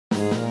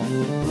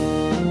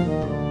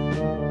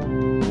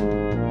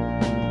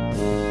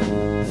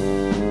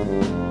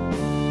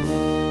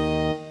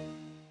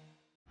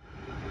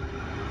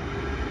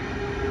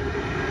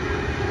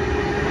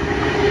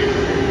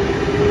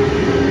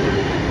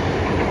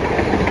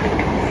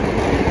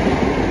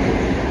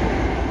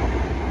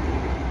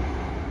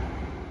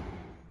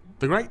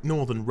The Great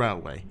Northern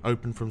Railway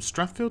opened from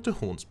Strathfield to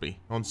Hornsby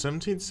on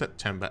 17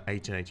 September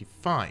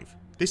 1885.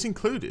 This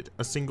included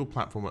a single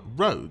platform at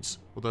Rhodes,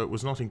 although it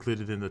was not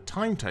included in the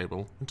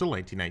timetable until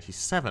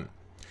 1887.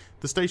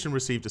 The station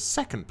received a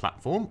second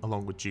platform,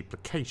 along with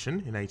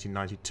duplication, in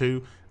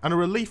 1892 and a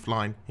relief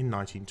line in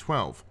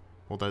 1912,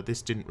 although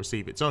this didn't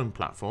receive its own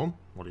platform,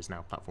 what is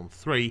now Platform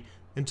 3,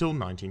 until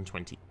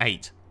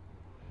 1928.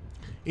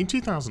 In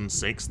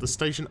 2006, the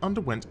station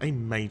underwent a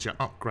major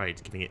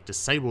upgrade, giving it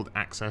disabled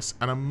access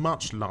and a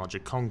much larger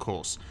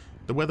concourse.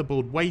 The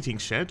weatherboard waiting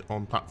shed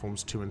on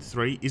platforms 2 and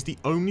 3 is the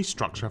only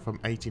structure from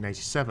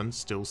 1887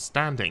 still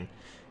standing.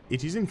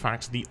 It is in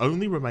fact the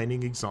only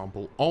remaining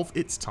example of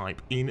its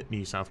type in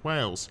New South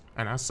Wales,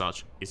 and as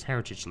such is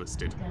heritage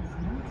listed. Does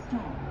not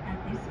stop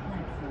at this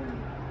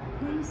platform.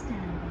 Please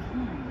stand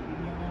behind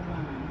the yellow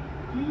line.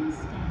 Please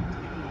stand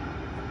clear.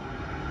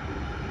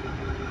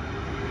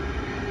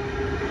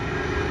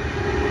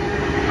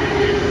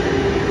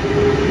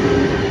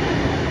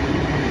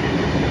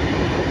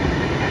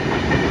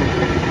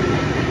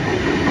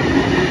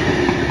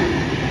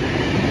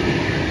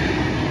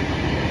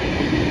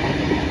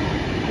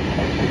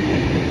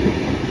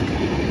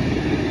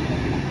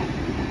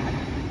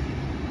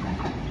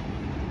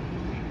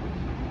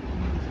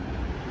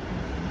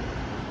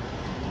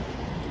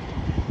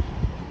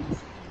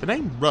 The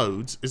name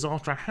Rhodes is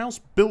after a house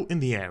built in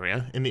the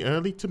area in the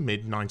early to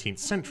mid 19th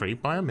century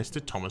by a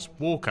Mr. Thomas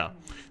Walker.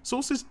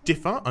 Sources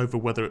differ over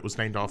whether it was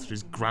named after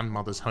his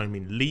grandmother's home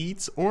in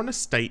Leeds or an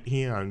estate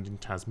he owned in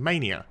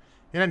Tasmania.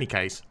 In any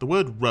case, the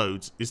word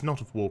Rhodes is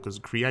not of Walker's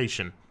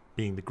creation,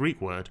 being the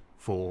Greek word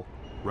for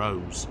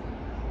rose.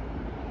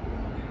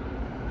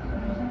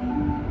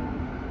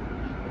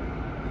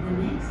 The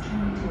next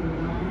train to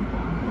arrive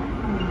on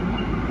platform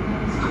 1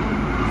 goes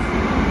to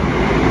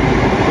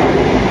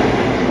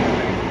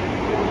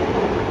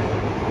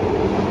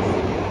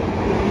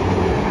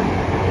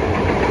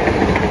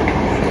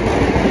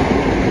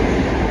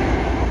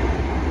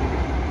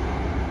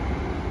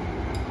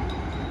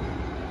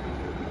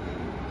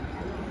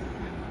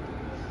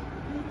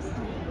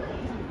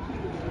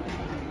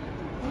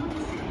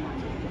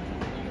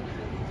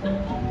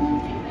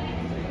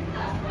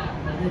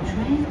The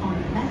train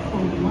on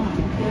platform 1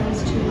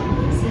 goes to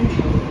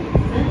Central.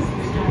 First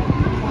stop,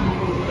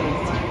 Concord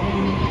West,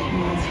 then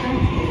North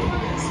Stratfield,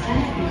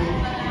 Redfern,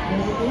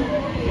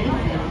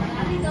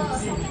 and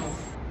Central.